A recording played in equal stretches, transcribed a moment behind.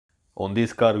On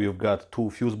this car we've got two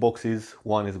fuse boxes.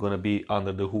 One is gonna be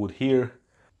under the hood here.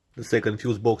 The second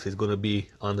fuse box is gonna be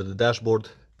under the dashboard.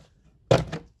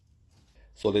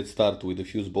 So let's start with the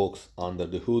fuse box under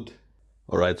the hood.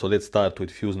 Alright, so let's start with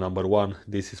fuse number 1.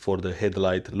 This is for the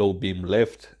headlight low beam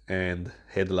left and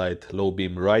headlight low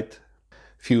beam right.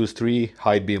 Fuse 3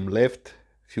 high beam left.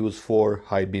 Fuse 4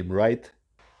 high beam right.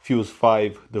 Fuse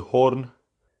 5 the horn.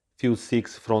 Fuse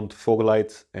 6 front fog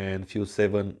lights and fuse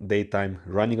 7 daytime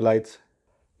running lights.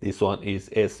 This one is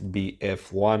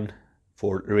SBF1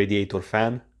 for radiator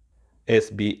fan.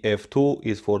 SBF2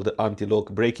 is for the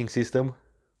anti-lock braking system.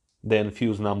 Then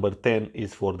fuse number 10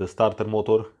 is for the starter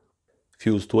motor.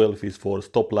 Fuse 12 is for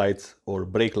stop lights or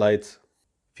brake lights.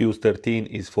 Fuse 13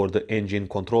 is for the engine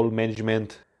control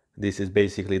management. This is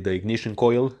basically the ignition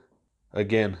coil.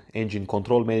 Again, engine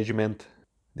control management.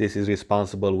 This is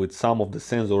responsible with some of the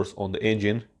sensors on the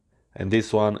engine. And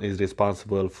this one is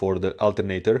responsible for the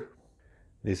alternator.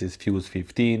 This is fuse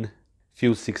 15.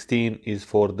 Fuse 16 is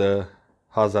for the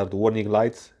hazard warning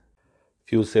lights.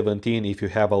 Fuse 17, if you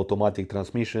have automatic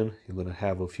transmission, you're gonna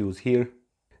have a fuse here.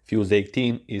 Fuse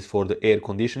 18 is for the air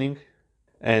conditioning.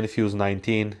 And fuse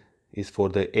 19 is for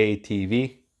the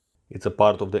ATV. It's a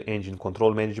part of the engine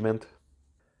control management.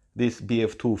 This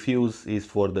BF2 fuse is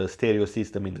for the stereo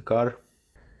system in the car.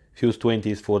 Fuse 20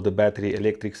 is for the battery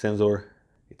electric sensor.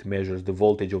 It measures the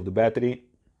voltage of the battery.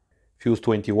 Fuse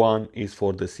 21 is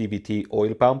for the CVT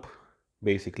oil pump.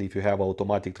 Basically, if you have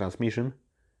automatic transmission.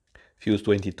 Fuse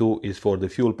 22 is for the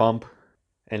fuel pump.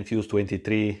 And fuse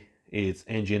 23 is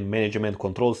engine management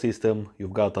control system.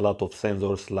 You've got a lot of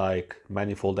sensors like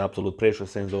manifold absolute pressure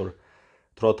sensor,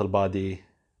 throttle body,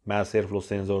 mass airflow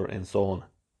sensor, and so on.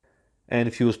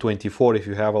 And fuse 24, if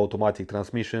you have automatic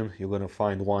transmission, you're gonna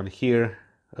find one here,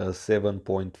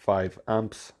 7.5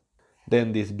 amps.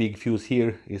 Then this big fuse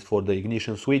here is for the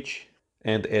ignition switch,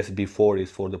 and SB4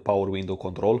 is for the power window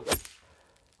control.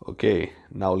 Okay,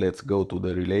 now let's go to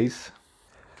the relays.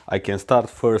 I can start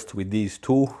first with these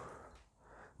two.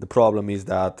 The problem is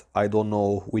that I don't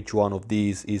know which one of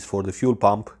these is for the fuel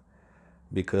pump,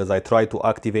 because I try to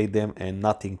activate them and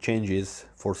nothing changes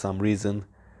for some reason.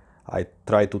 I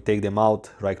try to take them out.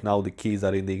 Right now the keys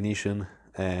are in the ignition,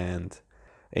 and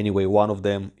anyway, one of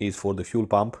them is for the fuel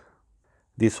pump.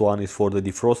 This one is for the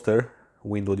defroster,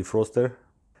 window defroster.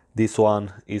 This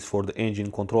one is for the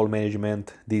engine control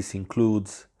management. This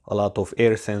includes a lot of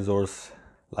air sensors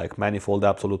like manifold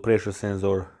absolute pressure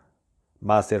sensor,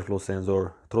 mass airflow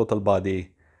sensor, throttle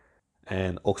body,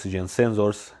 and oxygen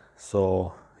sensors.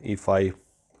 So if I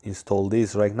install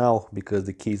this right now, because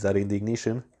the keys are in the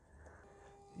ignition,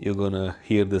 you're gonna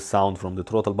hear the sound from the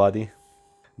throttle body.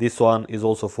 This one is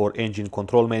also for engine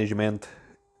control management.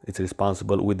 It's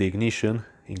responsible with the ignition,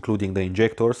 including the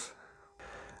injectors.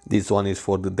 This one is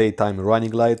for the daytime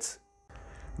running lights.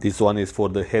 This one is for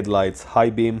the headlights high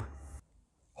beam,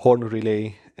 horn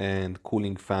relay, and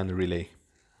cooling fan relay.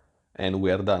 And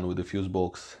we are done with the fuse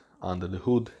box under the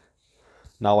hood.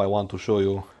 Now I want to show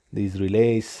you these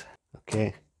relays.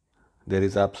 Okay, there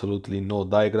is absolutely no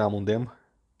diagram on them.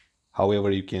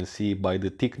 However, you can see by the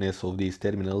thickness of these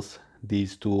terminals,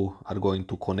 these two are going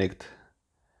to connect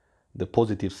the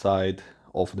positive side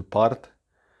of the part,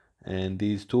 and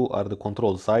these two are the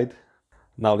control side.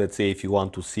 Now let's say if you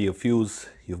want to see a fuse,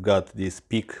 you've got this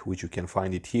pick, which you can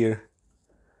find it here.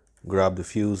 Grab the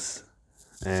fuse,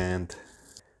 and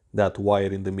that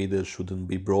wire in the middle shouldn't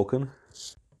be broken.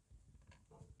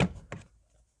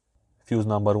 Fuse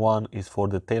number 1 is for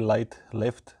the tail light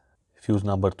left. Fuse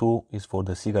number 2 is for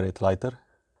the cigarette lighter.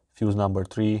 Fuse number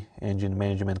 3, engine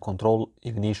management control,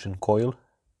 ignition coil.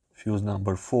 Fuse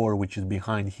number 4, which is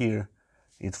behind here,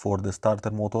 is for the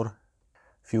starter motor.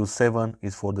 Fuse 7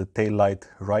 is for the tail light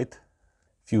right.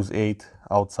 Fuse 8,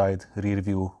 outside rear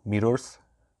view mirrors.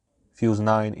 Fuse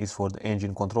 9 is for the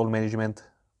engine control management.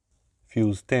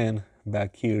 Fuse 10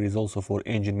 back here is also for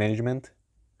engine management.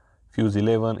 Fuse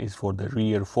 11 is for the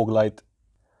rear fog light.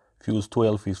 Fuse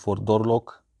 12 is for door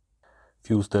lock.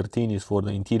 Fuse 13 is for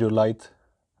the interior light,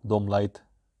 dome light.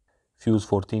 Fuse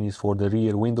 14 is for the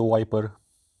rear window wiper.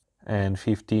 And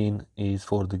 15 is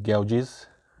for the gauges.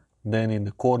 Then in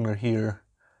the corner here,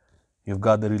 you've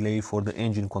got the relay for the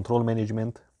engine control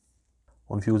management.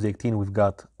 On fuse 18 we've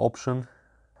got option.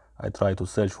 I try to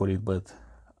search for it, but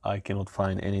I cannot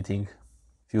find anything.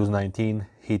 Fuse 19,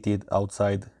 heated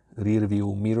outside rear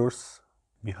view mirrors.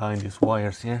 Behind these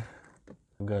wires here,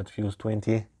 we've got fuse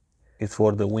 20. It's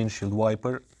for the windshield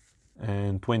wiper.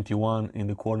 And 21 in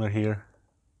the corner here,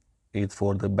 it's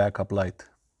for the backup light.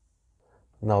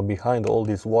 Now behind all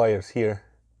these wires here,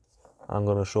 I'm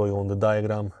gonna show you on the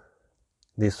diagram.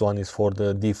 This one is for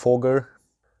the defogger.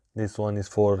 This one is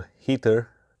for heater.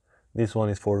 This one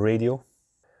is for radio.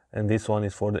 And this one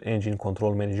is for the engine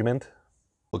control management.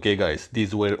 Okay guys,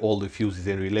 these were all the fuses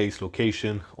and relays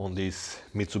location on this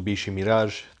Mitsubishi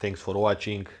Mirage. Thanks for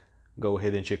watching. Go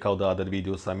ahead and check out the other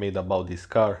videos I made about this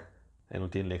car. And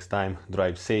until next time,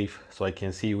 drive safe so I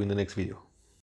can see you in the next video.